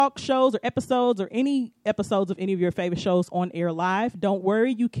talk shows or episodes or any episodes of any of your favorite shows on air live, don't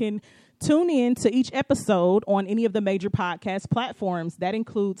worry. You can tune in to each episode on any of the major podcast platforms. That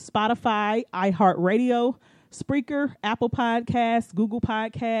includes Spotify, iHeartRadio, Spreaker, Apple Podcasts, Google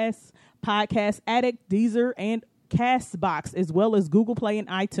Podcasts, Podcast Addict, Deezer, and Castbox, as well as Google Play and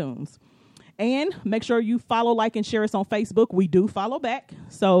iTunes. And make sure you follow, like, and share us on Facebook. We do follow back.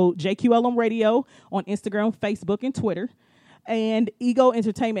 So JQLM Radio on Instagram, Facebook, and Twitter. And Ego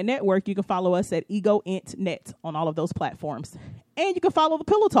Entertainment Network, you can follow us at EgoEntNet on all of those platforms. And you can follow the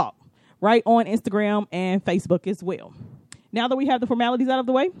Pillow Talk right on Instagram and Facebook as well. Now that we have the formalities out of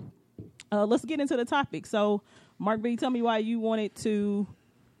the way, let's get into the topic. So, Mark B, tell me why you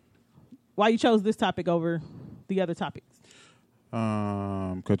chose this topic over the other topics.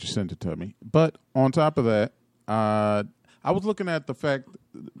 Because you sent it to me. But on top of that, I was looking at the fact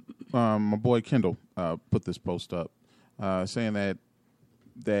my boy Kendall put this post up saying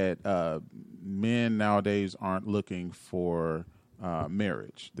that men nowadays aren't looking for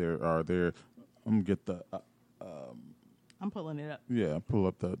marriage. I'm gonna get the. I'm pulling it up. Yeah, pull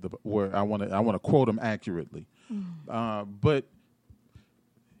up the where I want to quote him accurately. But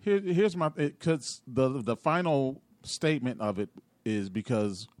here's my, because the final statement of it is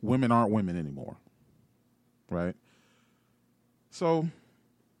because women aren't women anymore, right? So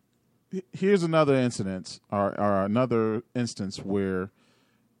here's another incident or another instance where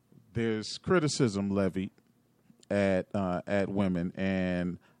there's criticism levied at women,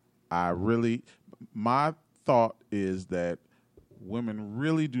 and my thought is that women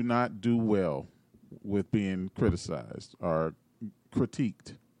really do not do well with being criticized or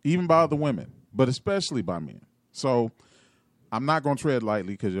critiqued, even by other women, but especially by men. So I'm not going to tread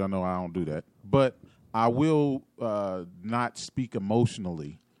lightly because y'all know I don't do that. But I will not speak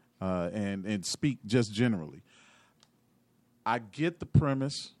emotionally and speak just generally. I get the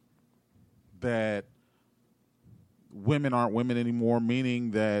premise that women aren't women anymore,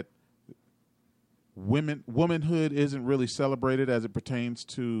 meaning that womanhood isn't really celebrated as it pertains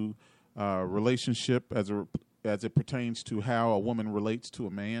to relationship, as it pertains to how a woman relates to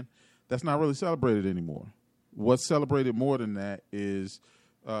a man. That's not really celebrated anymore. What's celebrated more than that is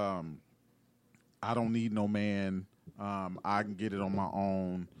I don't need no man. I can get it on my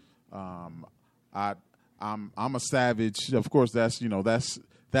own. I'm a savage. Of course, that's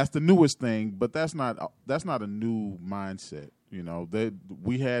the newest thing, but that's not a new mindset.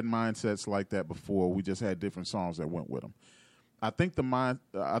 We had mindsets like that before. We just had different songs that went with them. I think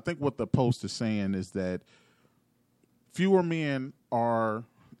what the post is saying is that fewer men are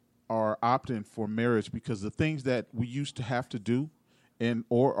opting for marriage because the things that we used to have to do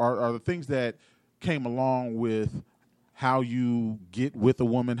or are the things that came along with how you get with a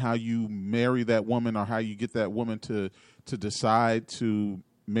woman, how you marry that woman, or how you get that woman to decide to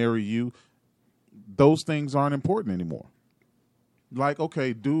marry you. Those things aren't important anymore. Like,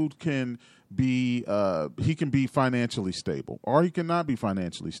 okay, dude can be he can be financially stable, or he cannot be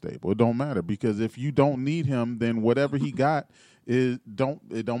financially stable. It don't matter, because if you don't need him, then whatever he got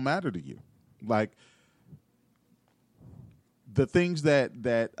don't matter to you. Like, the things that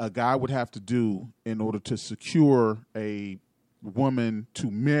a guy would have to do in order to secure a woman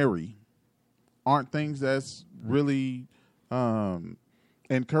to marry aren't things that's really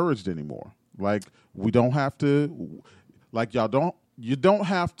encouraged anymore. Like, we don't have to, like, you don't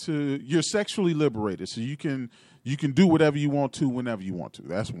have to, you're sexually liberated, so you can do whatever you want to whenever you want to.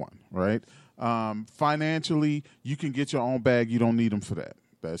 That's one, right? Financially, you can get your own bag. You don't need them for that.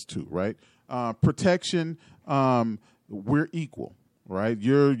 That's two, right? Protection, we're equal, right?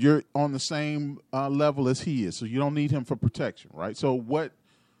 You're on the same level as he is, so you don't need him for protection, right? So what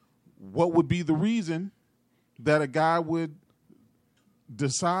would be the reason that a guy would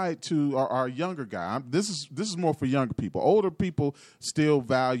decide to, or a younger guy? This is more for younger people. Older people still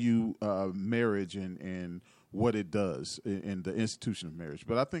value marriage and what it does in the institution of marriage.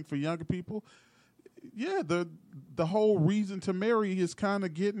 But I think for younger people, yeah, the whole reason to marry is kind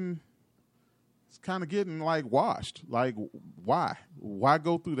of getting like washed. Like, why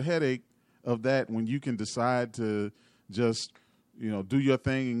go through the headache of that when you can decide to just, do your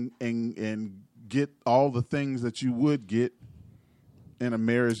thing and get all the things that you would get in a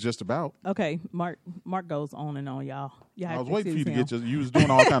marriage just about. Okay, Mark goes on and on, y'all. I was waiting for you to get you was doing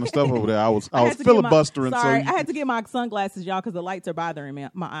all kind of stuff over there. I was filibustering. I had to get my sunglasses, y'all, because the lights are bothering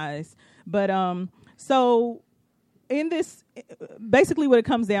my eyes. But so in this, basically what it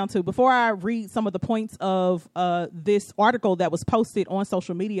comes down to, before I read some of the points of this article that was posted on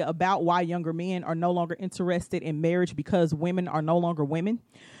social media about why younger men are no longer interested in marriage because women are no longer women,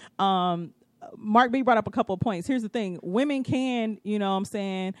 Mark B brought up a couple of points. Here's the thing. Women can,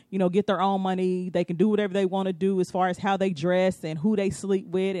 get their own money. They can do whatever they want to do as far as how they dress and who they sleep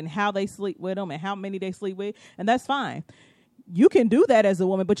with and how they sleep with them and how many they sleep with. And that's fine. You can do that as a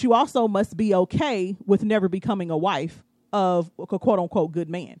woman, but you also must be okay with never becoming a wife of a quote unquote good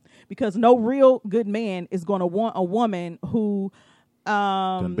man, because no real good man is going to want a woman who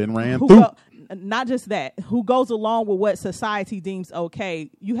been ran through. Not just that, who goes along with what society deems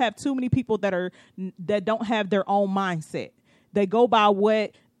okay. You have too many people that don't have their own mindset. They go by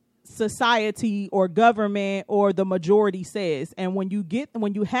what society or government or the majority says. And when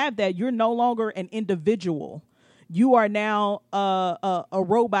you have that, you're no longer an individual. You are now a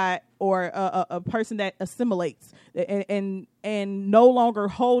robot or a person that assimilates and no longer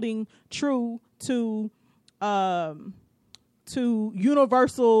holding true to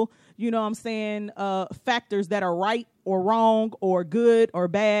universal, factors that are right or wrong or good or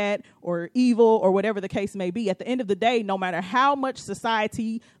bad or evil or whatever the case may be. At the end of the day, no matter how much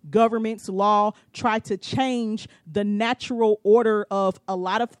society, governments, law try to change the natural order of a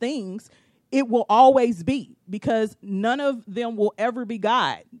lot of things, it will always be, because none of them will ever be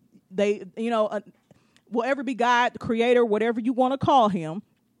God. They, will ever be God, the creator, whatever you want to call him.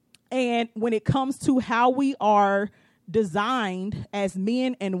 And when it comes to how we are designed as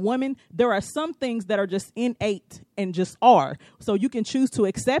men and women, there are some things that are just innate and just are. So you can choose to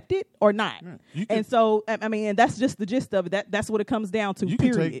accept it or not. Yeah, and that's just the gist of it. That's what it comes down to.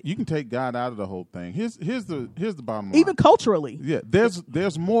 Period. You can take God out of the whole thing. Here's the bottom line. Even culturally, yeah,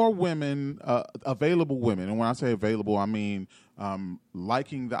 there's more women, available women, and when I say available, I mean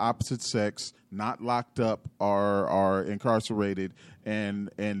liking the opposite sex, not locked up or incarcerated, and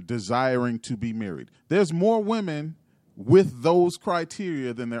desiring to be married. There's more women with those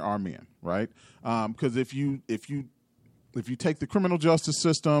criteria than there are men, right? Because if you take the criminal justice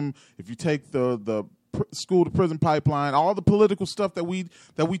system, if you take the school to prison pipeline, all the political stuff that we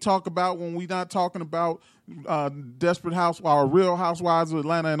talk about when we're not talking about Desperate Housewives or Real Housewives of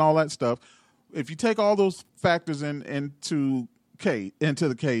Atlanta and all that stuff, if you take all those factors into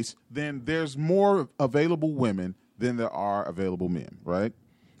the case, then there's more available women than there are available men, right?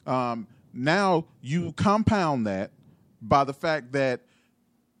 Now you compound that by the fact that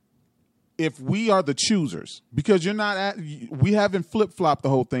if we are the choosers, because we haven't flip-flopped the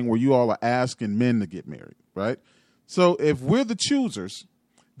whole thing where you all are asking men to get married, right? So if we're the choosers,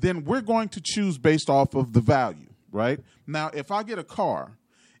 then we're going to choose based off of the value, right? Now, if I get a car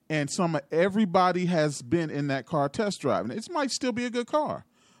and everybody has been in that car test driving, it might still be a good car,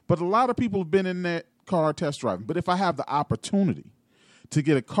 but a lot of people have been in that car test driving. But if I have the opportunity to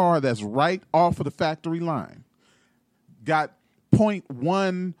get a car that's right off of the factory line, got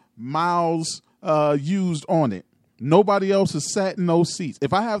 0.1 miles used on it, nobody else has sat in those seats.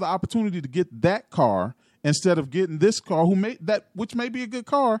 If I have the opportunity to get that car instead of getting this car, which may be a good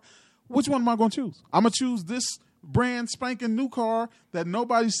car, which one am I going to choose? I'm going to choose this brand spanking new car that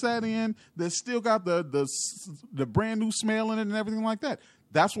nobody sat in, that still got the brand new smell in it and everything like that.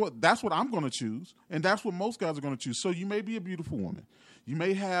 That's what I'm going to choose, and that's what most guys are going to choose. So you may be a beautiful woman. You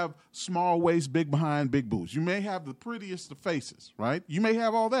may have small waist, big behind, big boobs. You may have the prettiest of faces, right? You may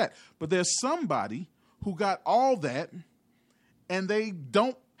have all that. But there's somebody who got all that, and they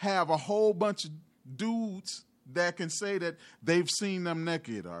don't have a whole bunch of dudes that can say that they've seen them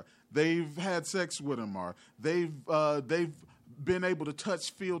naked, or they've had sex with them, or they've been able to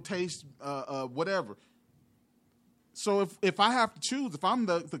touch, feel, taste, whatever. So if I have to choose, if I'm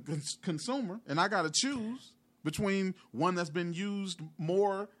the consumer and I got to choose between one that's been used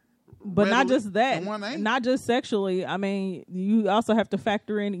more, but not just that, and one ain't, not just sexually. I mean, you also have to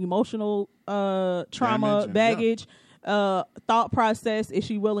factor in emotional trauma, baggage, thought process. Is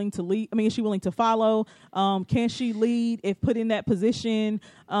she willing to lead? I mean, is she willing to follow? Can she lead if put in that position?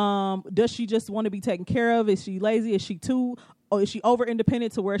 Does she just want to be taken care of? Is she lazy? Is she too? Or is she over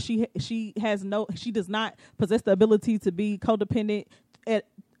independent to where she does not possess the ability to be codependent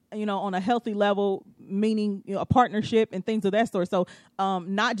on a healthy level, meaning a partnership and things of that sort. So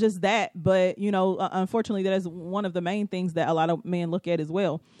not just that, but unfortunately that is one of the main things that a lot of men look at as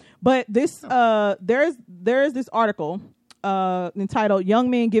well. But this there's this article entitled "Young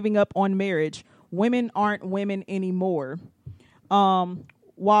Men Giving Up on Marriage. Women Aren't Women Anymore."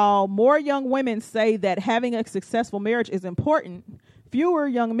 While more young women say that having a successful marriage is important, fewer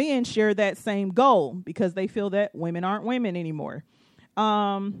young men share that same goal because they feel that women aren't women anymore.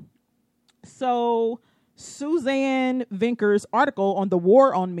 So Suzanne Vinker's article on the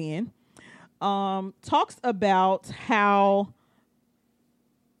war on men talks about how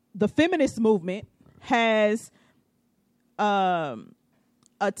the feminist movement has attacked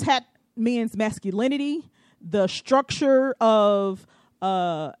men's masculinity, the structure of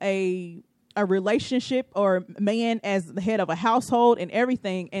a relationship or man as the head of a household and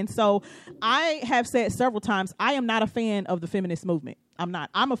everything. And so I have said several times, I am not a fan of the feminist movement. I'm not.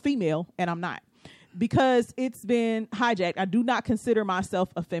 I'm a female and I'm not, because it's been hijacked. I do not consider myself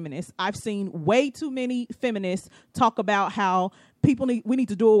a feminist. I've seen way too many feminists talk about how we need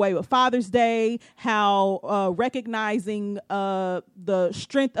to do away with Father's Day, how recognizing the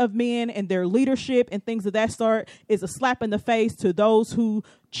strength of men and their leadership and things of that sort is a slap in the face to those who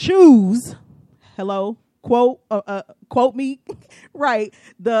choose, quote me, right,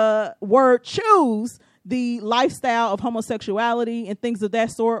 the word choose, the lifestyle of homosexuality and things of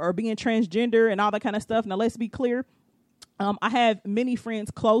that sort, or being transgender and all that kind of stuff. Now, let's be clear. I have many friends,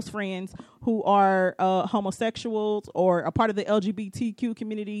 close friends, who are homosexuals or a part of the LGBTQ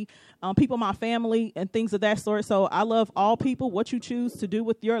community, people in my family and things of that sort. So I love all people. What you choose to do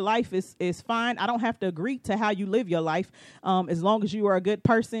with your life is fine. I don't have to agree to how you live your life. As long as you are a good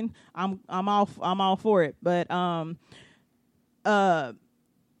person, I'm all for it. But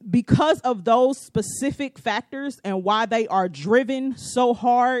because of those specific factors and why they are driven so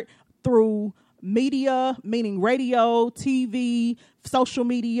hard through media, meaning radio, TV, social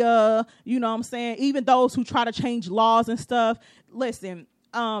media, you know what I'm saying? Even those who try to change laws and stuff. Listen,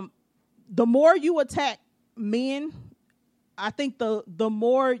 the more you attack men, I think the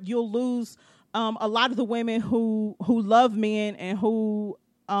more you'll lose a lot of the women who love men and who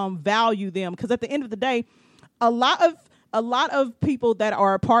value them. Because at the end of the day, a lot of people that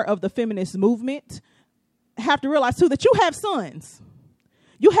are a part of the feminist movement have to realize too that you have sons.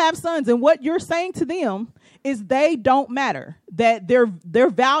 You have sons, and what you're saying to them is they don't matter, that their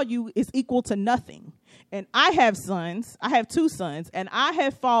value is equal to nothing. And I have sons. I have 2 sons, and I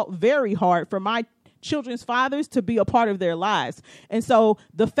have fought very hard for my children's fathers to be a part of their lives. And so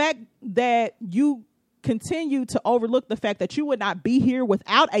the fact that you continue to overlook the fact that you would not be here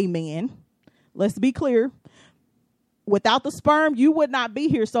without a man, let's be clear, without the sperm, you would not be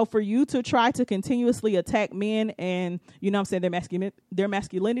here. So for you to try to continuously attack men and, you know what I'm saying, their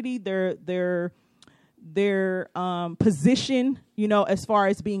masculinity, their position, you know, as far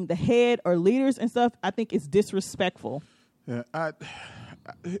as being the head or leaders and stuff, I think it's disrespectful. Yeah,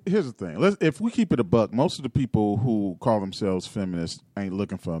 here's the thing. If we keep it a buck, most of the people who call themselves feminists ain't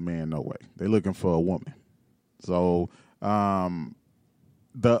looking for a man, no way. They're looking for a woman. So the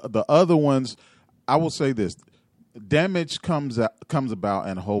other ones, I will say this. Damage comes about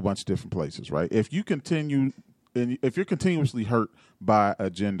in a whole bunch of different places, right? If you're continuously hurt by a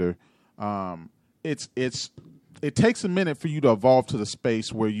gender, it takes a minute for you to evolve to the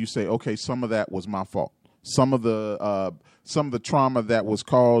space where you say, okay, some of that was my fault. Some of the trauma that was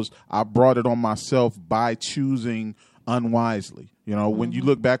caused, I brought it on myself by choosing unwisely. You know, when you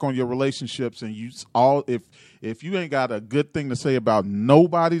look back on your relationships and if you ain't got a good thing to say about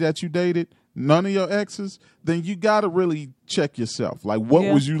nobody that you dated, none of your exes, then you got to really check yourself. Like, what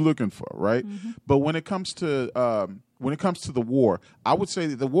was you looking for, right? Mm-hmm. But when it comes to the war, I would say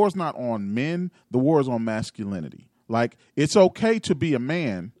that the war is not on men. The war is on masculinity. Like, it's okay to be a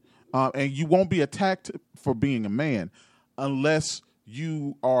man, and you won't be attacked for being a man unless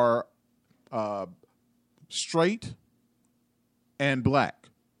you are straight and black.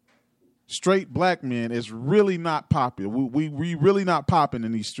 Straight black men is really not popular. We really not popping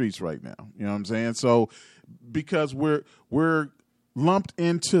in these streets right now. You know what I'm saying? So because we're lumped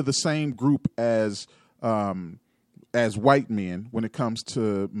into the same group as white men when it comes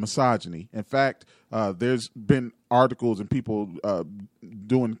to misogyny. In fact, there's been articles and people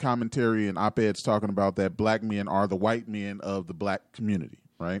doing commentary and op-eds talking about that black men are the white men of the black community,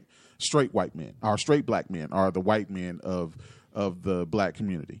 right? Straight white men, or straight black men are the white men of the black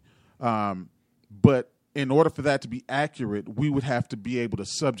community. But in order for that to be accurate, we would have to be able to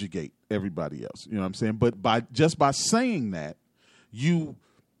subjugate everybody else. You know what I'm saying? But by saying that, you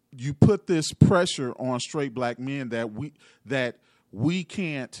put this pressure on straight black men that we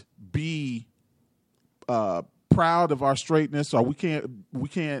can't be proud of our straightness, or we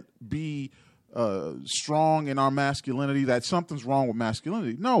can't be strong in our masculinity, that something's wrong with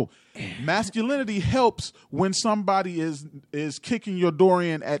masculinity. No, masculinity helps when somebody is kicking your door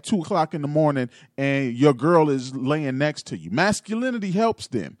in at 2:00 in the morning and your girl is laying next to you. Masculinity helps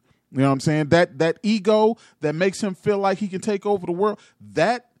then. You know what I'm saying? That ego that makes him feel like he can take over the world,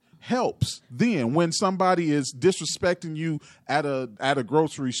 that helps then when somebody is disrespecting you at a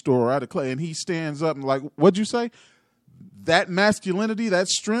grocery store or at a club, and he stands up and like, what'd you say? That masculinity, that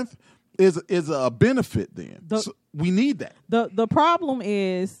strength is a benefit then. So we need that. The problem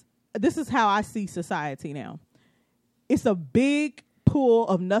is, this is how I see society now. It's a big pool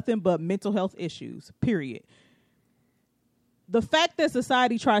of nothing but mental health issues, period. The fact that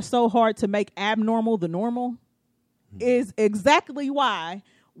society tries so hard to make abnormal the normal is exactly why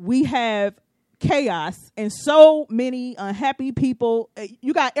we have chaos and so many unhappy people.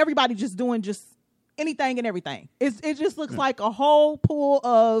 You got everybody just doing just anything and everything. It just looks like a whole pool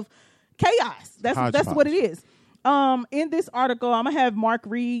of chaos. That's what it is. In this article, I'm gonna have Mark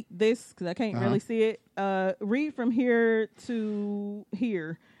read this because I can't really see it. Read from here to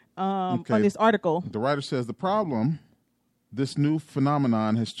here on this article. The writer says the problem, this new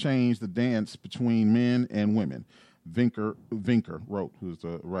phenomenon has changed the dance between men and women. Vinker wrote, who's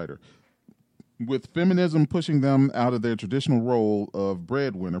the writer. With feminism pushing them out of their traditional role of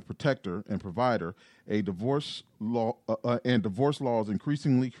breadwinner, protector, and provider, divorce laws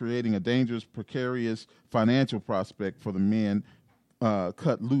increasingly creating a dangerous, precarious financial prospect for the men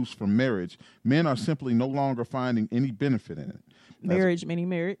cut loose from marriage, men are simply no longer finding any benefit in it.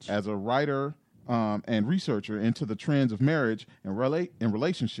 Marriage. As a writer and researcher into the trends of marriage and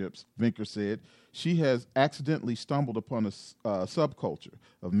relationships, Vinker said, she has accidentally stumbled upon a subculture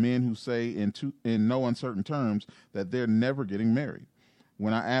of men who say in no uncertain terms that they're never getting married.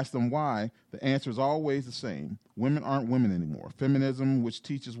 When I ask them why, the answer is always the same. Women aren't women anymore. Feminism, which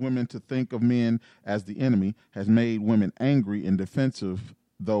teaches women to think of men as the enemy, has made women angry and defensive,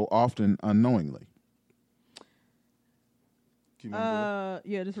 though often unknowingly. Just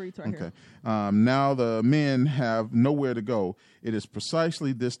read right here. Now the men have nowhere to go. It is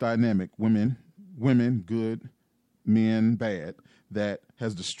precisely this dynamic, women good, men bad, that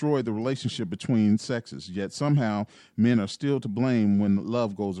has destroyed the relationship between sexes. Yet somehow men are still to blame when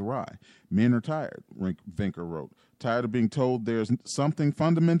love goes awry. Men are tired, Vinker wrote. Tired of being told there's something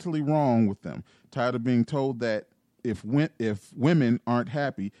fundamentally wrong with them. Tired of being told that if women aren't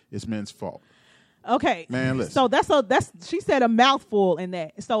happy, it's men's fault. Okay, man, listen. So that's she said a mouthful in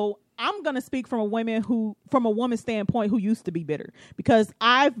that. So I'm gonna speak from a woman's standpoint who used to be bitter, because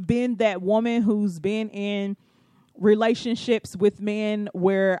I've been that woman who's been in relationships with men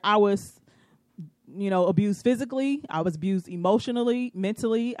where I was, abused physically, I was abused emotionally,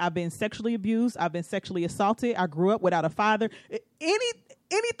 mentally, I've been sexually abused, I've been sexually assaulted, I grew up without a father.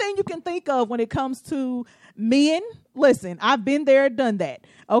 Anything you can think of when it comes to men, listen, I've been there, done that.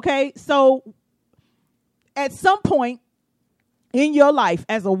 Okay, so at some point in your life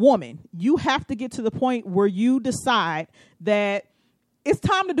as a woman, you have to get to the point where you decide that it's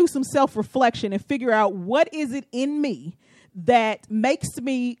time to do some self-reflection and figure out what is it in me that makes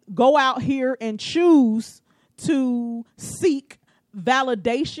me go out here and choose to seek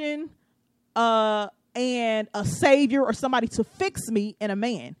validation and a savior or somebody to fix me in a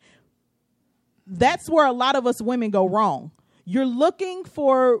man. That's where a lot of us women go wrong. You're looking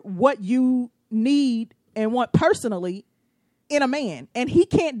for what you need and want personally in a man, and he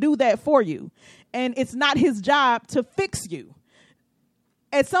can't do that for you, and it's not his job to fix you.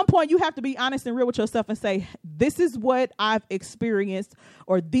 At some point, you have to be honest and real with yourself and say, this is what I've experienced,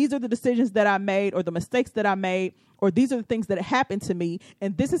 or these are the decisions that I made, or the mistakes that I made, or these are the things that happened to me,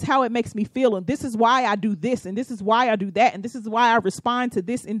 and this is how it makes me feel, and this is why I do this, and this is why I do that, and this is why I respond to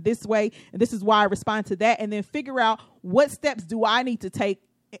this in this way, and this is why I respond to that, and then figure out what steps do I need to take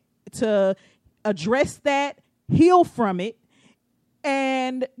to address that, heal from it,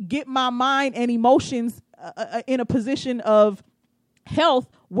 and get my mind and emotions in a position of health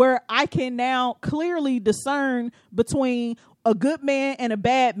where I can now clearly discern between a good man and a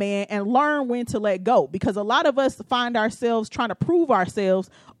bad man and learn when to let go. Because a lot of us find ourselves trying to prove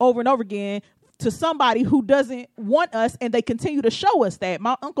ourselves over and over again to somebody who doesn't want us, and they continue to show us that.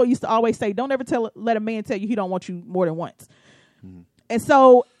 My uncle used to always say, don't ever let a man tell you he don't want you more than once. Mm-hmm. And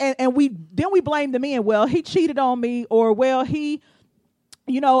so, and we blame the men. Well, he cheated on me, or well, he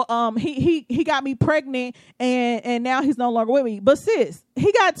got me pregnant and now he's no longer with me. But sis,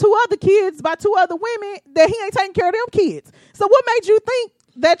 he got 2 other kids by 2 other women that he ain't taking care of them kids. So what made you think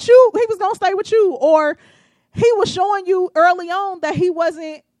that he was going to stay with you? Or he was showing you early on that he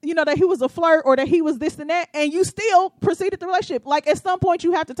wasn't, that he was a flirt, or that he was this and that, and you still proceeded the relationship. Like, at some point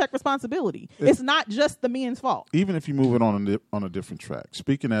you have to take responsibility. It's not just the men's fault. Even if you move it on a different track,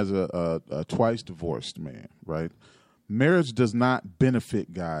 speaking as a twice divorced man, right? Marriage does not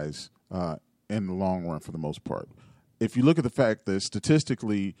benefit guys in the long run for the most part. If you look at the fact that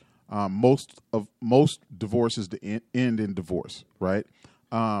statistically, most divorces end in divorce, right?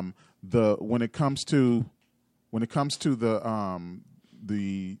 When it comes to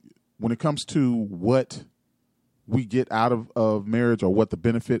what we get out of marriage, or what the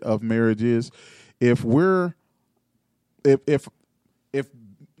benefit of marriage is, if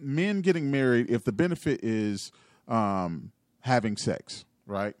men getting married, if the benefit is having sex,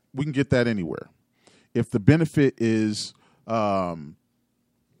 right? We can get that anywhere. If the benefit is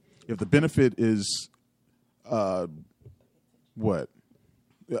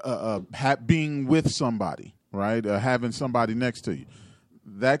being with somebody, right? Having somebody next to you,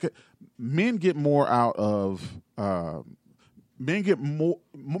 men get more out of men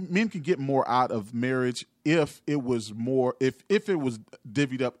can get more out of marriage if it was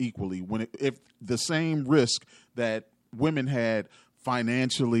divvied up equally, if the same risk that women had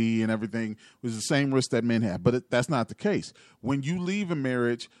financially and everything was the same risk that men had. But that's not the case. When you leave a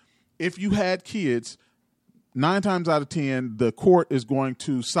marriage, if you had kids, 9 times out of 10, the court is going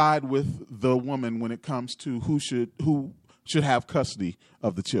to side with the woman when it comes to who should have custody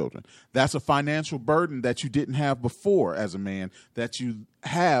of the children. That's a financial burden that you didn't have before as a man that you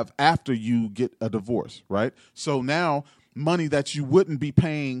have after you get a divorce, right? So now money that you wouldn't be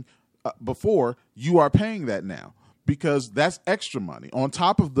paying before, you are paying that now because that's extra money on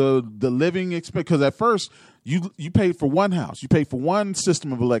top of the living expense. Because at first you paid for one house, you paid for one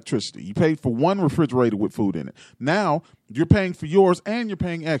system of electricity, you paid for one refrigerator with food in it. Now you're paying for yours and you're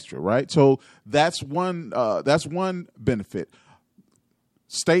paying extra, right? So that's one benefit.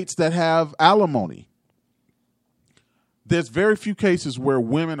 States that have alimony, there's very few cases where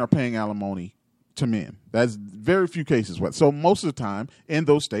women are paying alimony to men. That's very few cases. So most of the time in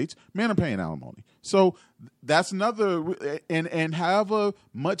those states, men are paying alimony. So that's another, and however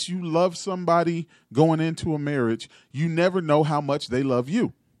much you love somebody going into a marriage, you never know how much they love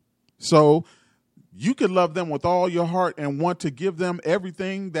you. So you could love them with all your heart and want to give them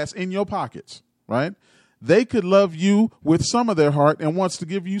everything that's in your pockets, right? They could love you with some of their heart and wants to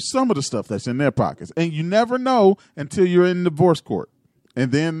give you some of the stuff that's in their pockets. And you never know until you're in divorce court.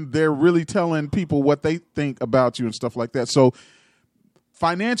 And then they're really telling people what they think about you and stuff like that. So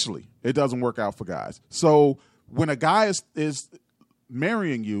financially, it doesn't work out for guys. So when a guy is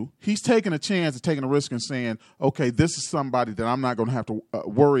marrying you, he's taking a chance and taking a risk and saying, okay, this is somebody that I'm not going to have to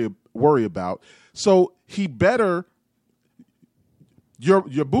worry about. So he better, your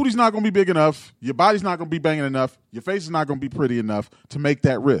booty's not going to be big enough, your body's not going to be banging enough, your face is not going to be pretty enough to make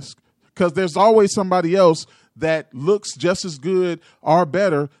that risk. Because there's always somebody else that looks just as good or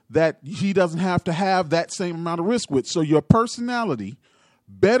better that he doesn't have to have that same amount of risk with. So your personality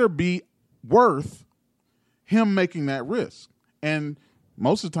better be worth him making that risk. And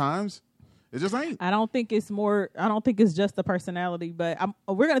most of the times, it just ain't. I don't think it's just the personality, but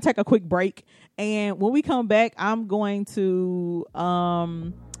we're going to take a quick break. And when we come back, I'm going to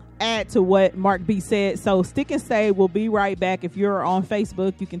add to what Mark B said. So stick and stay. We'll be right back. If you're on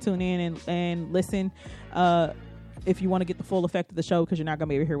Facebook, you can tune in and listen if you want to get the full effect of the show, because you're not going to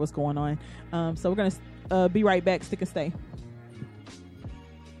be able to hear what's going on. So we're going to be right back. Stick and stay.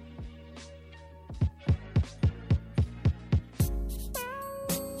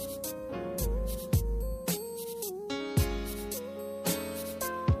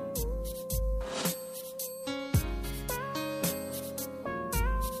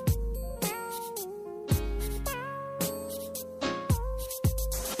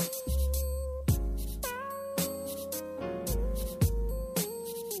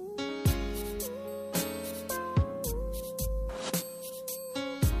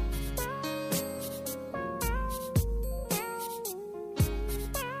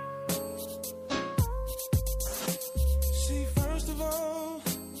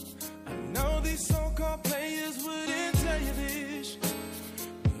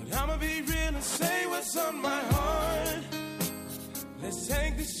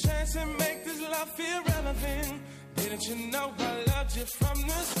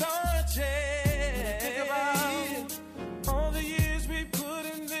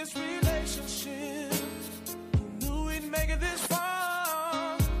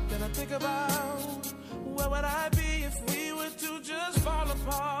 Girl,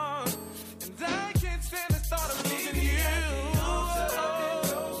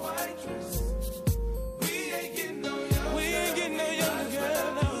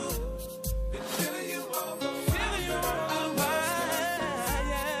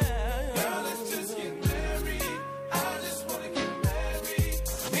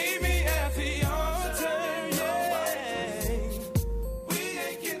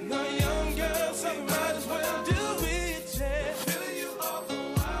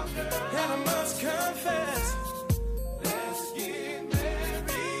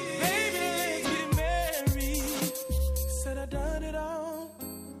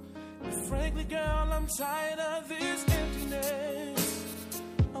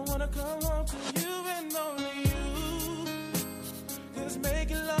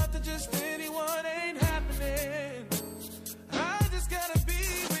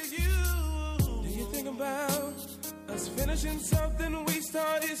 pushing something we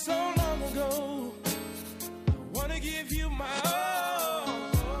started so long ago. I wanna give you my all.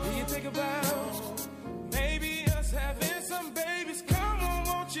 Do you think about maybe us having some babies? Come on,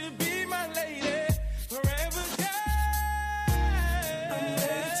 won't you be my lady forever, girl? I'm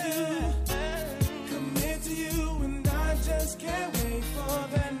ready to commit to you, and I just can't wait for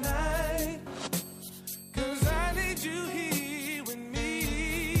that night. 'Cause I need you here with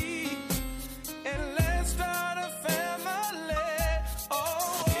me, and let's start a family.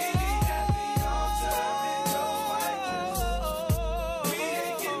 Oh, meet me at the altar in your white dress. We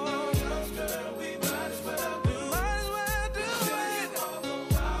ain't getting no younger, we might as well do it. Till you go the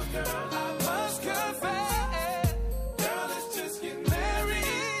wild, girl, I must confess. Girl, let's just get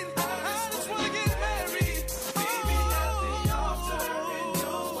married. I just wanna get married. Meet me at the altar in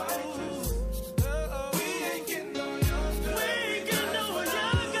your white dress. We ain't getting no younger. We ain't getting no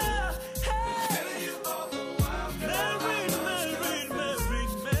younger. Hey, till you go the wild, girl, married, married,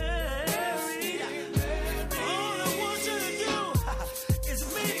 married, married. All I want you to do is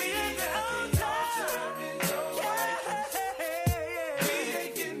meet me at the altar. We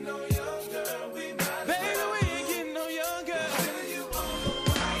ain't getting no younger. Baby, we ain't getting no younger. Till you go the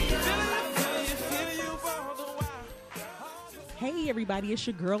wild, till you go the wild. Hey everybody, it's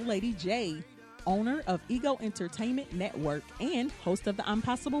your girl Lady J, owner of Ego Entertainment Network and host of the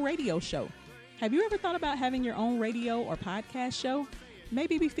Impossible Radio Show. Have you ever thought about having your own radio or podcast show?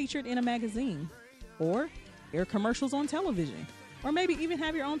 Maybe be featured in a magazine, or air commercials on television, or maybe even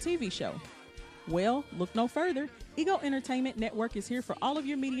have your own TV show? Well, look no further. Ego Entertainment Network is here for all of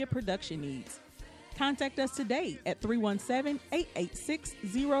your media production needs. Contact us today at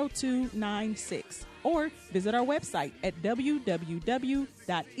 317-886-0296 or visit our website at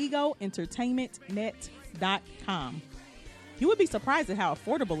www.egoentertainmentnet.com. You would be surprised at how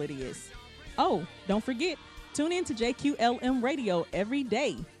affordable it is. Oh, don't forget, tune in to JQLM Radio every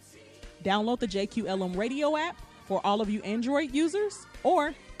day. Download the JQLM Radio app for all of you Android users,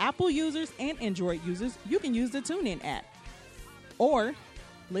 or Apple users and Android users, you can use the TuneIn app. Or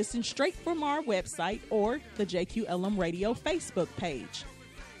listen straight from our website or the JQLM Radio Facebook page.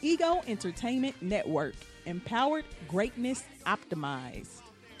 Ego Entertainment Network. Empowered greatness optimized.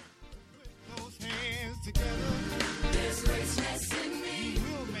 Those hands together. There's greatness in me.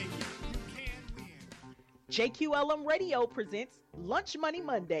 We'll make it. You can win. JQLM Radio presents Lunch Money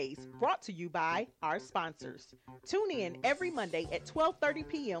Mondays, brought to you by our sponsors. Tune in every Monday at 12:30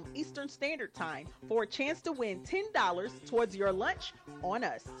 p.m. Eastern Standard Time for a chance to win $10 towards your lunch on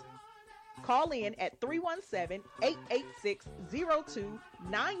us. Call in at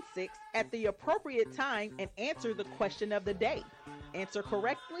 317-886-0296 at the appropriate time and answer the question of the day. Answer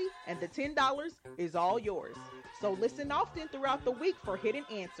correctly and the $10 is all yours. So listen often throughout the week for hidden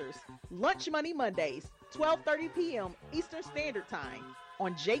answers. Lunch Money Mondays, 12:30 p.m. Eastern Standard Time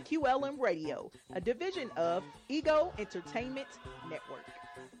on JQLM Radio, a division of Ego Entertainment Network.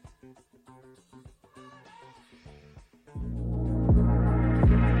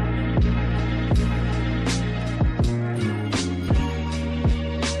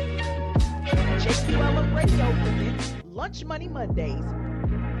 JQLM Radio presents Lunch Money Mondays.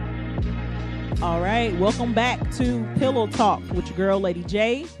 All right, welcome back to Pillow Talk with your girl, Lady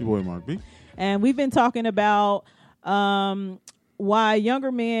J. Your boy, Mark B. And we've been talking about why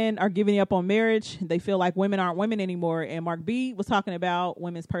younger men are giving up on marriage. They feel like women aren't women anymore. And Mark B was talking about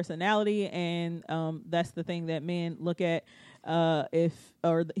women's personality, and that's the thing that men look at.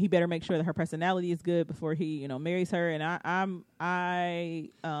 He better make sure that her personality is good before he, marries her. And I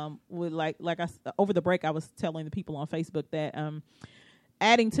would over the break, I was telling the people on Facebook that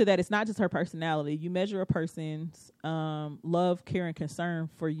adding to that, it's not just her personality. You measure a person's love, care, and concern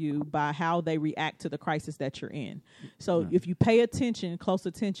for you by how they react to the crisis that you're in. So if you pay close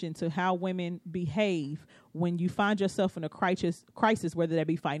attention to how women behave when you find yourself in a crisis, whether that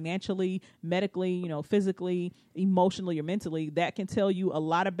be financially, medically, physically, emotionally, or mentally, that can tell you a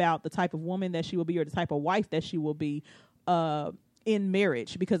lot about the type of woman that she will be or the type of wife that she will be in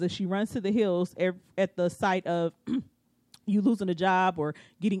marriage. Because if she runs to the hills at the sight of you losing a job or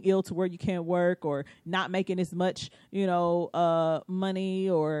getting ill to where you can't work or not making as much, money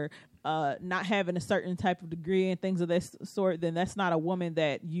or not having a certain type of degree and things of this sort, then that's not a woman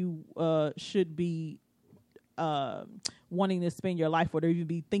that you should be wanting to spend your life with or even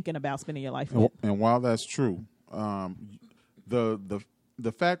be thinking about spending your life with. And while that's true, the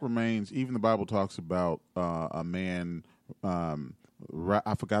fact remains, even the Bible talks about a man, I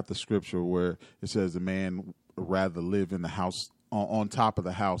forgot the scripture where it says a man rather live in the house on top of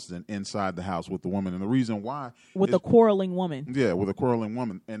the house than inside the house with the woman. And the reason why with is, a quarreling woman. Yeah, with a quarreling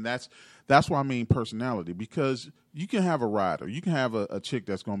woman. And that's why I mean personality, because you can have a rider. You can have a chick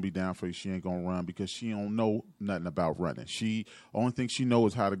that's going to be down for you. She ain't going to run because she don't know nothing about running. She only thing she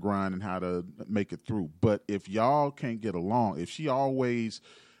knows is how to grind and how to make it through. But if y'all can't get along, if she always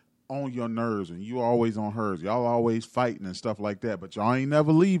on your nerves and you always on hers, y'all always fighting and stuff like that, but y'all ain't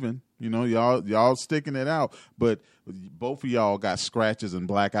never leaving. You know, y'all sticking it out, but both of y'all got scratches and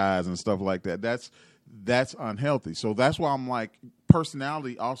black eyes and stuff like that. That's unhealthy. So that's why I'm like,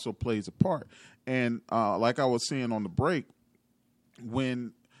 personality also plays a part. And like I was saying on the break,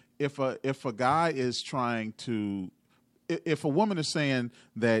 if a guy is trying to, if a woman is saying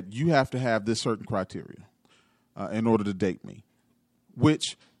that you have to have this certain criteria in order to date me,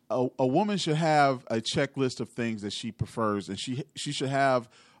 which a woman should have a checklist of things that she prefers, and she should have,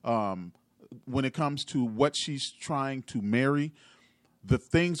 when it comes to what she's trying to marry, the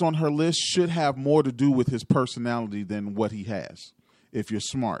things on her list should have more to do with his personality than what he has. If you're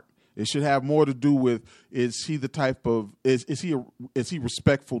smart, it should have more to do with, is he the type of, is he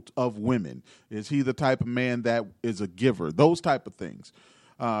respectful of women? Is he the type of man that is a giver? Those type of things.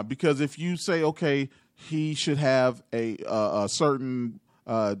 Because if you say, okay, he should have a certain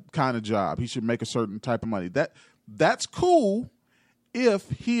kind of job, he should make a certain type of money, that's cool. If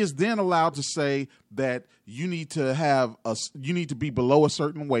he is then allowed to say that you need to be below a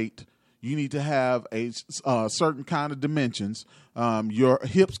certain weight, you need to have a certain kind of dimensions. Your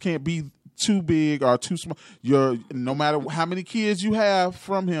hips can't be too big or too small. No matter how many kids you have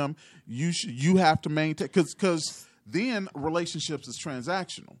from him, you have to maintain, because then relationships is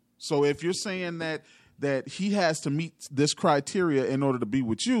transactional. So if you're saying that he has to meet this criteria in order to be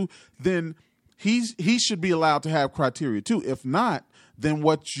with you, then he should be allowed to have criteria too. If not, then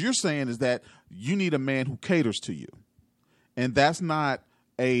what you're saying is that you need a man who caters to you. And that's not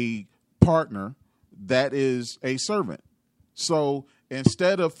a partner, that is a servant. So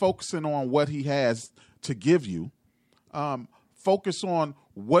instead of focusing on what he has to give you, focus on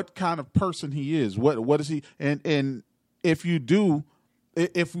what kind of person he is. What is he? And if you do,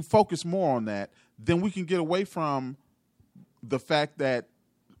 if we focus more on that, then we can get away from the fact that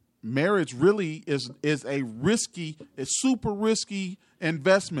marriage really is a super risky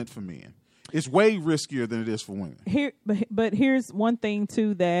investment for men. It's way riskier than it is for women. But here's one thing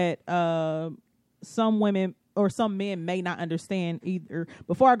too that some women or some men may not understand either.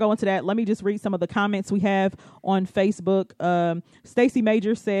 Before I go into that, let me just read some of the comments we have on Facebook. Stacy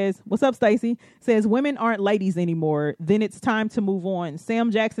Major says, what's up, Stacy? Says, women aren't ladies anymore. Then it's time to move on.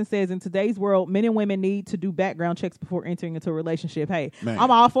 Sam Jackson says, in today's world, men and women need to do background checks before entering into a relationship. Hey, man, I'm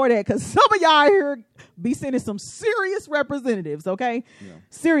all for that, because some of y'all here be sending some serious representatives, okay? Yeah.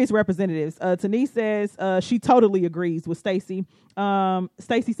 Serious representatives. Tanise says she totally agrees with Stacy.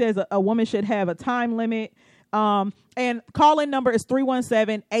 Stacy says a woman should have a time limit. And call-in number is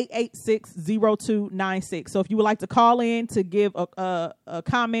 317-886-0296. So if you would like to call in to give a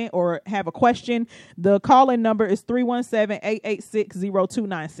comment or have a question, the call-in number is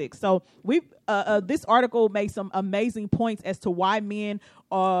 317-886-0296. So this article makes some amazing points as to why men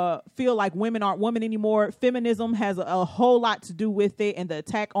feel like women aren't women anymore. Feminism has a whole lot to do with it, and the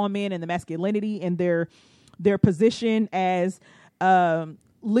attack on men and the masculinity and their position as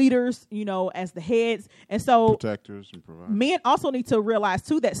leaders, you know, as the heads. And so protectors and providers. Men also need to realize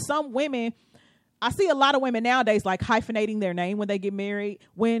too that some women, I see a lot of women nowadays like hyphenating their name when they get married,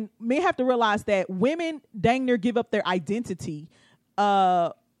 when men have to realize that women dang near give up their identity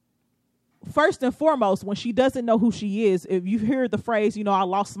first and foremost when she doesn't know who she is. If you hear the phrase, you know, I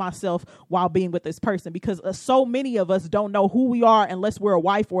lost myself while being with this person, because so many of us don't know who we are unless we're a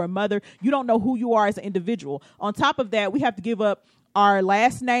wife or a mother. You don't know who you are as an individual. On top of that, we have to give up our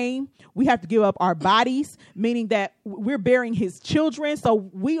last name. We have to give up our bodies, meaning that we're bearing his children. So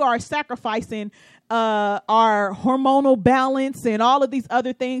we are sacrificing our hormonal balance and all of these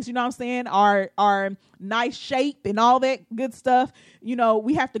other things, you know what I'm saying? Our nice shape and all that good stuff. You know,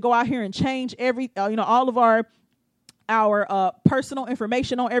 we have to go out here and change all of our personal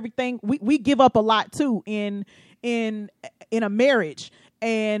information on everything. We give up a lot too in a marriage.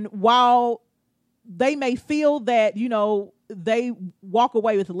 And while they may feel that, you know, they walk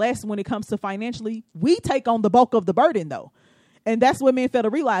away with less when it comes to financially, we take on the bulk of the burden though. And that's what men fail to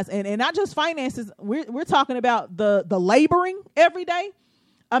realize. And not just finances. We're talking about the laboring every day.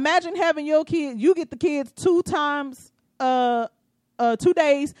 Imagine having your kid, you get the kids 2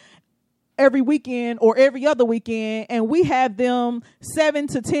 days every weekend or every other weekend, and we have them 7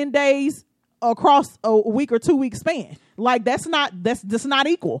 to 10 days across a week or 2 week span. Like that's not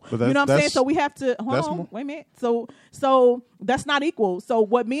equal. You know what I'm saying? So we have to wait a minute. So that's not equal. So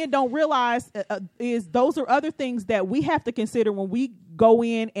what men don't realize is those are other things that we have to consider when we go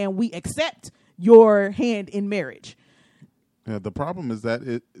in and we accept your hand in marriage. Yeah, the problem is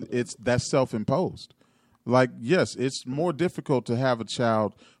that that's self-imposed. Like, yes, it's more difficult to have a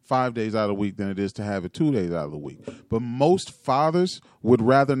child 5 days out of the week than it is to have it 2 days out of the week. But most fathers would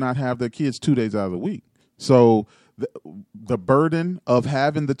rather not have their kids 2 days out of the week. So the burden of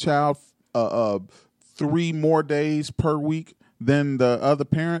having the child 3 more days per week than the other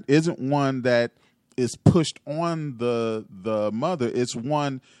parent isn't one that is pushed on the mother. It's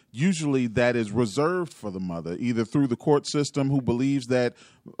one usually that is reserved for the mother, either through the court system, who believes that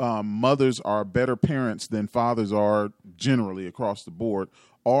mothers are better parents than fathers are generally across the board,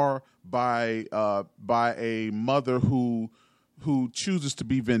 or by a mother who chooses to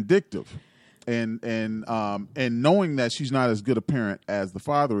be vindictive, and knowing that she's not as good a parent as the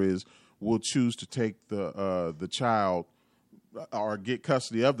father is, will choose to take the child or get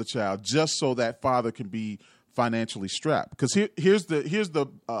custody of the child just so that father can be financially strapped. Because here's the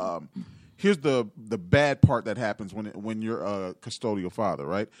bad part that happens when you're a custodial father,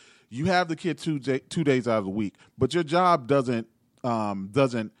 right? You have the kid 2 days out of the week, but your job doesn't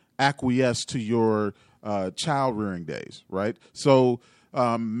acquiesce to your child rearing days, right? So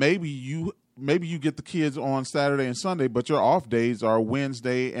maybe you get the kids on Saturday and Sunday, but your off days are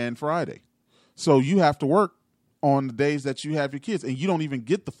Wednesday and Friday. So you have to work on the days that you have your kids, and you don't even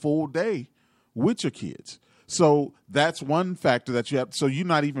get the full day with your kids. So that's one factor that you have. So you're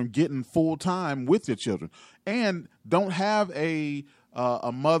not even getting full time with your children, and don't have a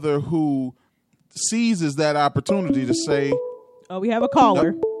mother who seizes that opportunity to say, "Oh, we have a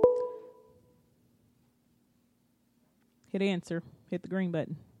caller." Hit answer. Hit the green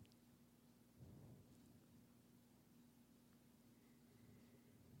button.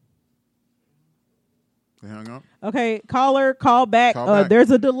 They hung up. Okay, caller, call back.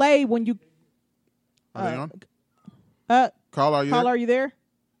 There's a delay when you. Are they on? Caller, are you there? Are you there?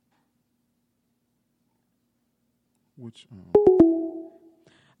 Which? All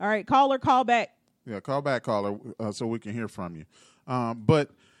right, caller, call back. Yeah, call back, caller, so we can hear from you. But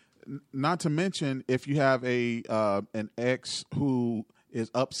not to mention, if you have an ex who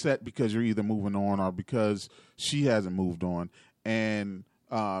is upset because you're either moving on or because she hasn't moved on, and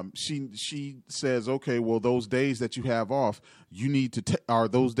she says, okay, well, those days that you have off, you need to are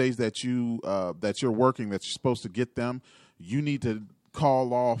those days that you're working, that you're supposed to get them, you need to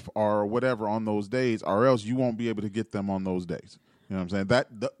call off or whatever on those days, or else you won't be able to get them on those days. You know what I'm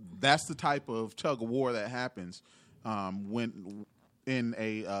saying? That's the type of tug of war that happens when in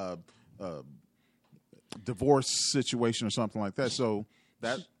a divorce situation or something like that. So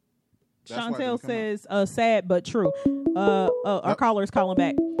that's Chantel says, sad but true. Our caller is calling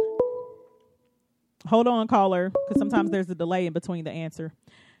back. Hold on, caller, because sometimes there's a delay in between the answer.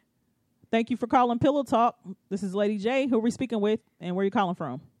 Thank you for calling Pillow Talk. This is Lady J. Who are we speaking with, and where are you calling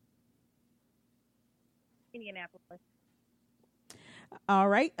from? Indianapolis. All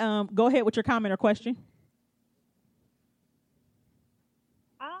right. Go ahead with your comment or question.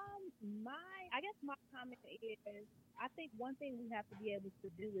 I guess my comment is, I think one thing we have to be able to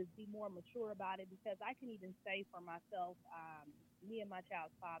do is be more mature about it, because I can even say for myself, me and my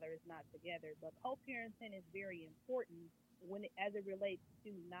child's father is not together, but co-parenting is very important as it relates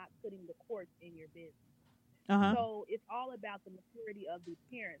to not putting the courts in your business. Uh-huh. So it's all about the maturity of the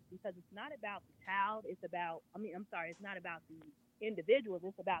parents, because it's not about the child. It's about, it's not about the individuals.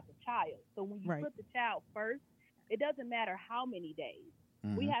 It's about the child. So when you put the child first, it doesn't matter how many days.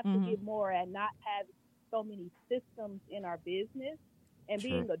 Mm-hmm. We have to get more at not having so many systems in our business and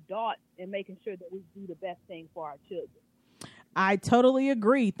being adults and making sure that we do the best thing for our children. I totally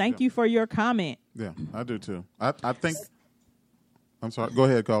agree. Thank you for your comment. Yeah, I do too. I think, I'm sorry. Go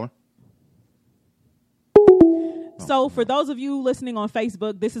ahead, caller. So for those of you listening on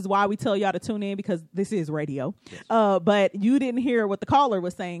Facebook, this is why we tell y'all to tune in, because this is radio. Yes. But you didn't hear what the caller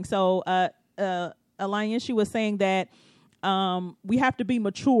was saying. So Alanya, she was saying that we have to be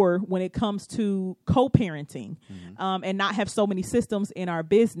mature when it comes to co-parenting, and not have so many systems in our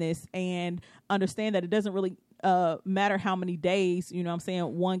business, and understand that it doesn't really matter how many days, you know what I'm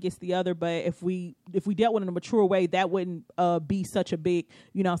saying, one gets the other. But if we dealt with it in a mature way, that wouldn't be such a big,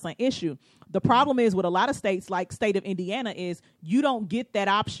 you know what I'm saying, issue. The problem is with a lot of states, like state of Indiana, is you don't get that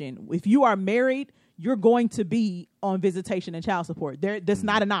option. If you are married, you're going to be on visitation and child support. That's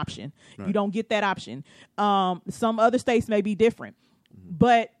not an option. Right. You don't get that option. Some other states may be different.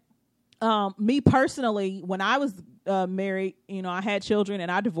 But me personally, when I was married, I had children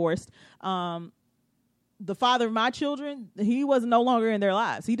and I divorced. The father of my children, he was no longer in their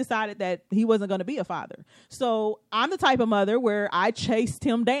lives. He decided that he wasn't going to be a father. So I'm the type of mother where I chased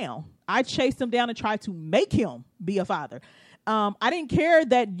him down. I chased him down and tried to make him be a father. I didn't care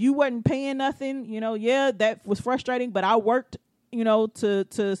that you wasn't paying nothing. That was frustrating, but I worked,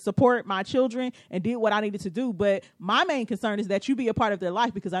 to support my children and did what I needed to do. But my main concern is that you be a part of their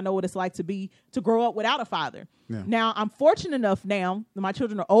life, because I know what it's like to grow up without a father. Yeah. Now, I'm fortunate enough now that my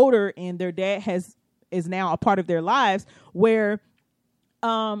children are older and their dad is now a part of their lives, where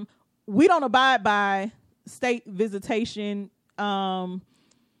we don't abide by state visitation to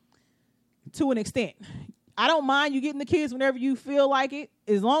an extent. I don't mind you getting the kids whenever you feel like it,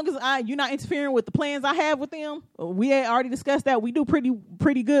 as long as you're not interfering with the plans I have with them. We had already discussed that. We do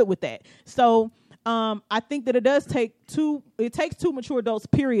pretty good with that. So I think that it takes two mature adults,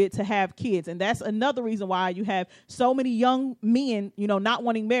 period, to have kids. And that's another reason why you have so many young men, not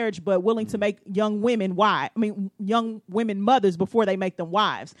wanting marriage, but willing to make young women mothers before they make them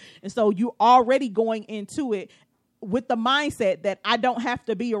wives. And so you already going into it with the mindset that I don't have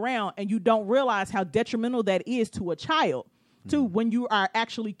to be around, and you don't realize how detrimental that is to a child, too, when you are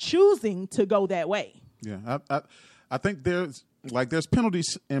actually choosing to go that way. Yeah, I think there's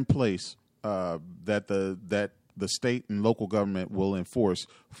penalties in place that the state and local government will enforce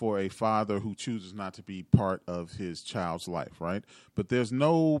for a father who chooses not to be part of his child's life, right? But there's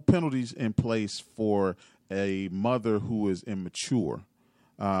no penalties in place for a mother who is immature.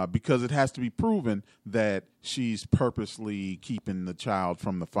 Because it has to be proven that she's purposely keeping the child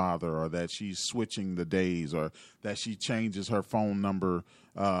from the father, or that she's switching the days, or that she changes her phone number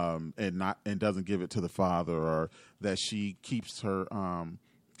and doesn't give it to the father, or that she keeps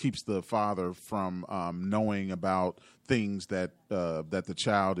the father from knowing about things that the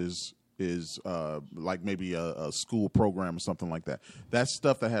child is like maybe a school program or something like that. That's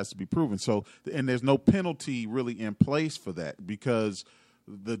stuff that has to be proven. So, and there's no penalty really in place for that, because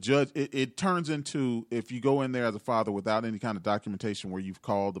the judge, it turns into, if you go in there as a father without any kind of documentation where you've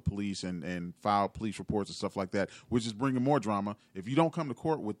called the police and filed police reports and stuff like that, which is bringing more drama. If you don't come to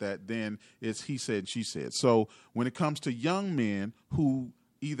court with that, then it's he said, she said. So when it comes to young men who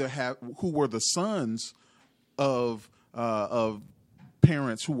were the sons of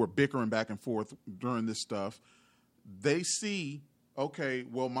parents who were bickering back and forth during this stuff, they see, okay,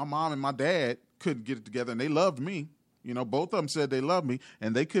 well, my mom and my dad couldn't get it together and they loved me. Both of them said they loved me,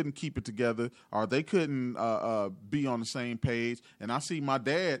 and they couldn't keep it together, or they couldn't be on the same page. And I see my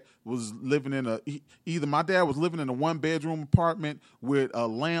dad was living in either my dad was living in a 1-bedroom apartment with a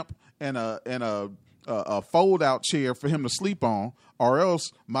lamp and a fold-out chair for him to sleep on, or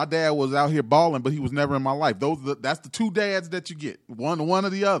else my dad was out here balling, but he was never in my life. That's the two dads that you get, one or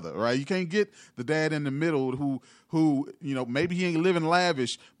the other, right? You can't get the dad in the middle who maybe he ain't living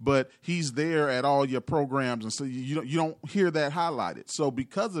lavish, but he's there at all your programs, and so you don't hear that highlighted. So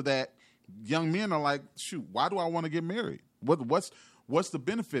because of that, young men are like, shoot, why do I want to get married? What's the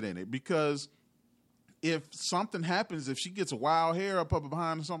benefit in it? Because if something happens, if she gets a wild hair up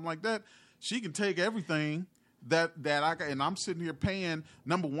behind or something like that, she can take everything that I got, and I'm sitting here paying.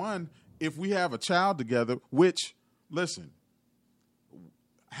 Number one, if we have a child together, which, listen,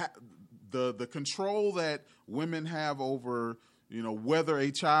 the control that women have over, whether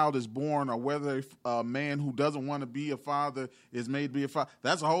a child is born or whether a man who doesn't want to be a father is made to be a father,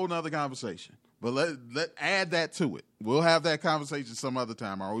 that's a whole nother conversation. But let add that to it. We'll have that conversation some other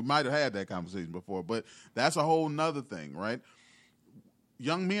time, or we might have had that conversation before, but that's a whole nother thing, right?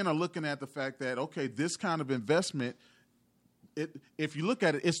 Young men are looking at the fact that, okay, this kind of investment, if you look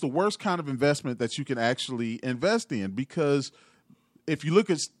at it, it's the worst kind of investment that you can actually invest in, because if you look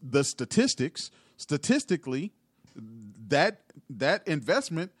at the statistically, that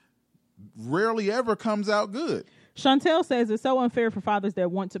investment rarely ever comes out good. Chantel says it's so unfair for fathers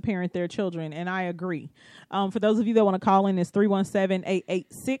that want to parent their children, and I agree. For those of you that want to call in, it's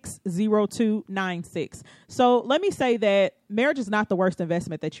 317-886-0296. So let me say that marriage is not the worst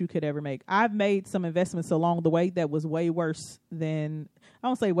investment that you could ever make. I've made some investments along the way that was way worse than, I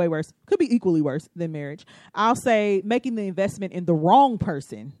won't say way worse, could be equally worse than marriage. I'll say making the investment in the wrong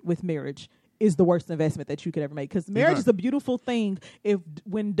person with marriage is the worst investment that you could ever make, because marriage is a beautiful thing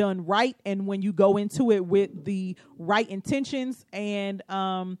when done right, and when you go into it with the right intentions, and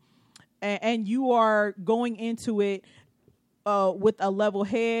you are going into it with a level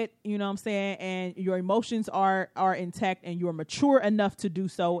head, you know what I'm saying, and your emotions are intact, and you're mature enough to do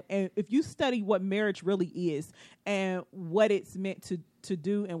so. And if you study what marriage really is and what it's meant to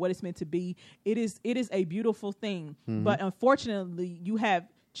do and what it's meant to be, it is a beautiful thing. Mm-hmm. But unfortunately, you have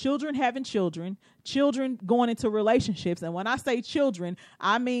children having children, children going into relationships. And when I say children,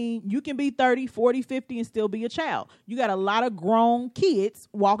 I mean you can be 30, 40, 50 and still be a child. You got a lot of grown kids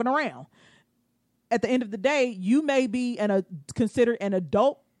walking around. At the end of the day, you may be considered an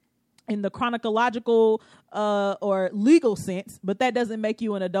adult in the chronological or legal sense, but that doesn't make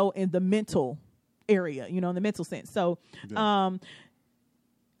you an adult in the mental area, in the mental sense. So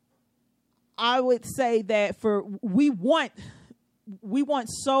I would say that we want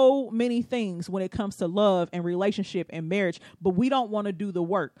so many things when it comes to love and relationship and marriage, but we don't want to do the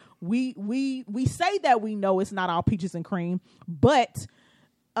work. We say that we know it's not all peaches and cream, but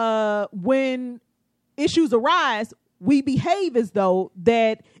when issues arise, we behave as though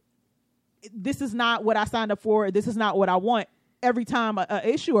that this is not what I signed up for. This is not what I want every time an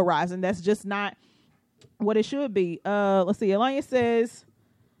issue arises, and that's just not what it should be. Let's see. Alanya says,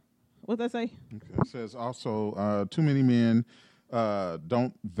 what does that say? Okay. It says also, too many men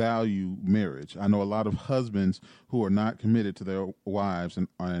don't value marriage. I know a lot of husbands who are not committed to their wives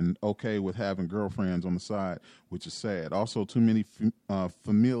and okay with having girlfriends on the side, which is sad. Also, too many females.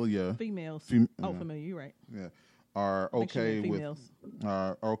 Familiar, you're right. Yeah, are okay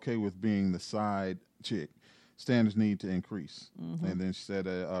with being the side chick. Standards need to increase. Mm-hmm. And then she said,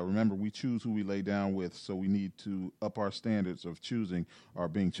 remember, we choose who we lay down with, so we need to up our standards of choosing or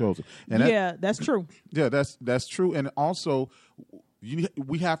being chosen. And that's true. Yeah, that's true. And also,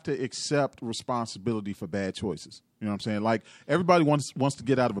 we have to accept responsibility for bad choices. You know what I'm saying? Like, everybody wants to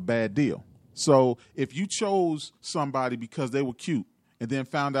get out of a bad deal. So if you chose somebody because they were cute and then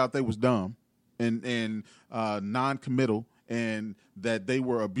found out they was dumb and non-committal and that they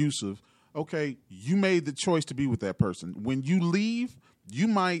were abusive, okay, you made the choice to be with that person. When you leave, you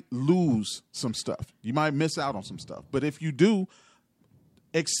might lose some stuff. You might miss out on some stuff. But if you do,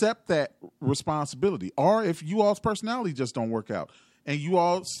 accept that responsibility. Or if you all's personality just don't work out and you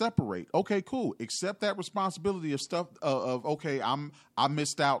all separate, okay, cool. Accept that responsibility of stuff okay, I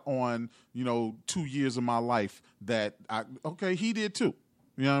missed out on, 2 years of my life that he did too.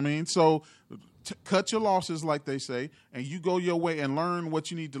 You know what I mean? So cut your losses, like they say, and you go your way and learn what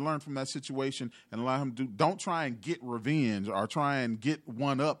you need to learn from that situation and allow him to don't try and get revenge or try and get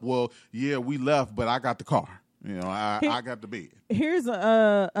one up. Well, yeah, we left, but I got the car. I got the bed. Here's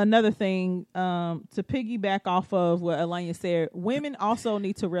another thing to piggyback off of what Alanya said. Women also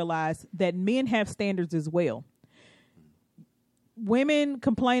need to realize that men have standards as well. Women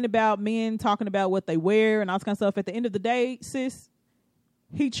complain about men talking about what they wear and all this kind of stuff. At the end of the day, sis,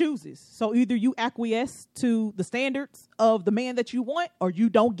 he chooses. So either you acquiesce to the standards of the man that you want or you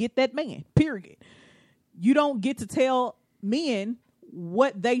don't get that man, period. You don't get to tell men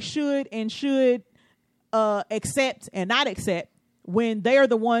what they should accept and not accept when they're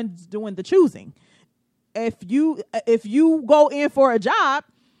the ones doing the choosing. If you go in for a job,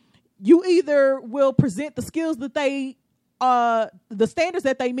 you either will present the skills that they the standards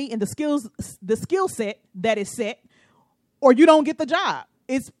that they meet and the skill set that is set, or you don't get the job.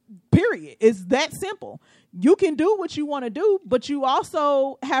 It's period. It's that simple. You can do what you want to do, but you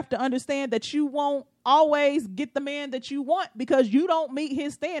also have to understand that you won't always get the man that you want because you don't meet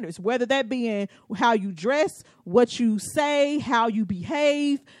his standards, whether that be in how you dress, what you say, how you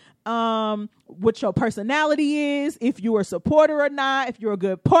behave, what your personality is, if you're a supporter or not, if you're a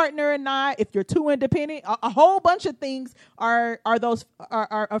good partner or not, if you're too independent. A whole bunch of things are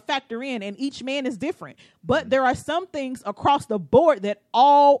a factor in, and each man is different. But there are some things across the board that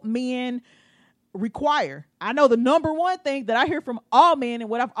all men require. I know the number one thing that I hear from all men and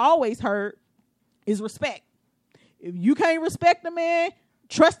what I've always heard is respect. If you can't respect a man,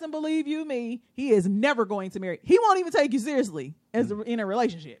 trust and believe you me, he is never going to marry. He won't even take you seriously in a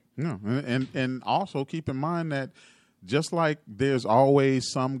relationship. No, and also keep in mind that just like there's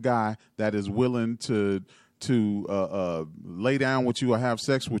always some guy that is willing to lay down with you or have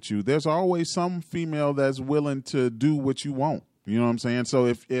sex with you, there's always some female that's willing to do what you want. You know what I'm saying? So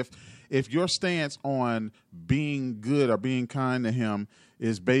if your stance on being good or being kind to him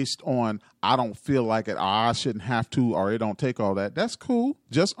is based on, I don't feel like it, or I shouldn't have to, or it don't take all that, that's cool.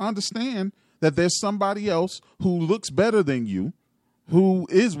 Just understand that there's somebody else who looks better than you who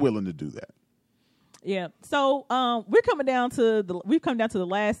is willing to do that. Yeah. So we've come down to the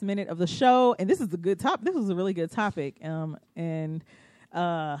last minute of the show, and this is a good topic. This was a really good topic. Man,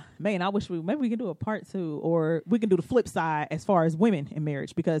 I wish maybe we can do a part 2, or we can do the flip side as far as women in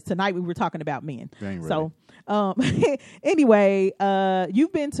marriage, because tonight we were talking about men. So anyway,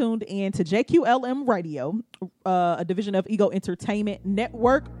 you've been tuned in to JQLM Radio, a division of Ego Entertainment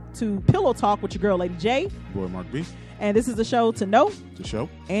Network, to Pillow Talk with your girl, Lady J. Boy, Mark B. And this is a show to know, to show,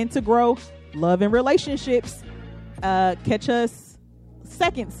 and to grow love and relationships. Catch us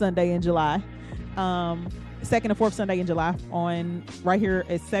second Sunday in July. Second and fourth Sunday in July on right here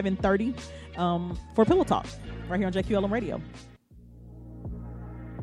at 7:30 for Pillow Talk right here on JQLM Radio.